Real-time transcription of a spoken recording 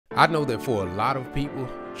I know that for a lot of people,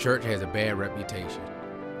 church has a bad reputation.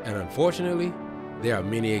 And unfortunately, there are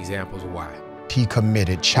many examples why. He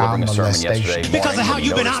committed child molestation. Because of how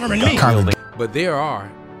you've been honoring me. But there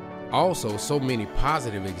are also so many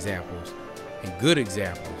positive examples and good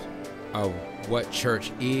examples of what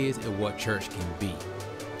church is and what church can be.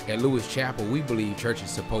 At Lewis Chapel, we believe church is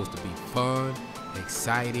supposed to be fun,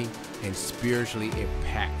 exciting, and spiritually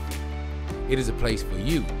impactful. It is a place for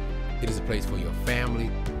you. It is a place for your family.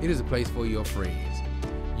 It is a place for your friends.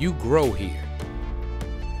 You grow here.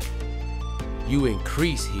 You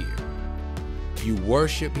increase here. You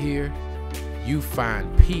worship here. You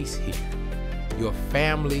find peace here. Your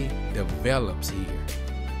family develops here.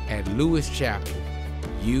 At Lewis Chapel,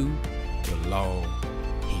 you belong